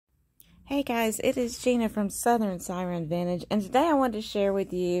Hey guys, it is Gina from Southern Siren Vintage, and today I wanted to share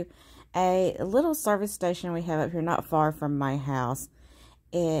with you a little service station we have up here not far from my house.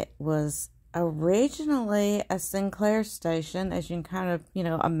 It was originally a Sinclair station, as you can kind of,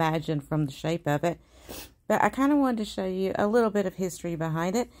 imagine from the shape of it. But I kind of wanted to show you a little bit of history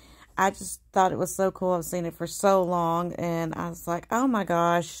behind it. I just thought it was so cool. I've seen it for so long, and I was like, oh my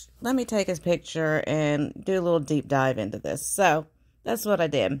gosh, let me take a picture and do a little deep dive into this. So that's what I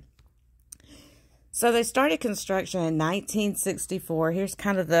did. So they started construction in 1964. Here's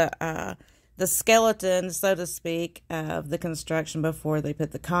kind of the skeleton, so to speak, of the construction before they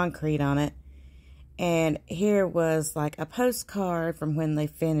put the concrete on it. And here was like a postcard from when they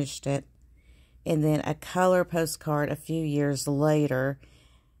finished it, and then a color postcard a few years later.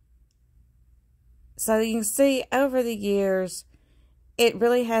 So you can see over the years, it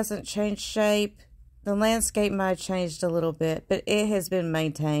really hasn't changed shape. The landscape might have changed a little bit, but it has been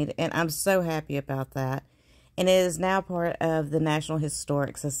maintained, and I'm so happy about that. And it is now part of the National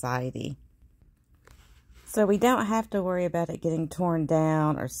Historic Society. So we don't have to worry about it getting torn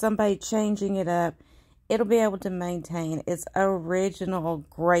down or somebody changing it up. It'll be able to maintain its original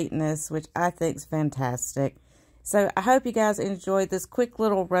greatness, which I think is fantastic. So I hope you guys enjoyed this quick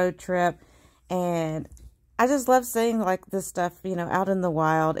little road trip. And I just love seeing like this stuff, out in the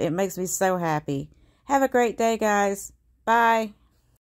wild. It makes me so happy. Have a great day, guys. Bye.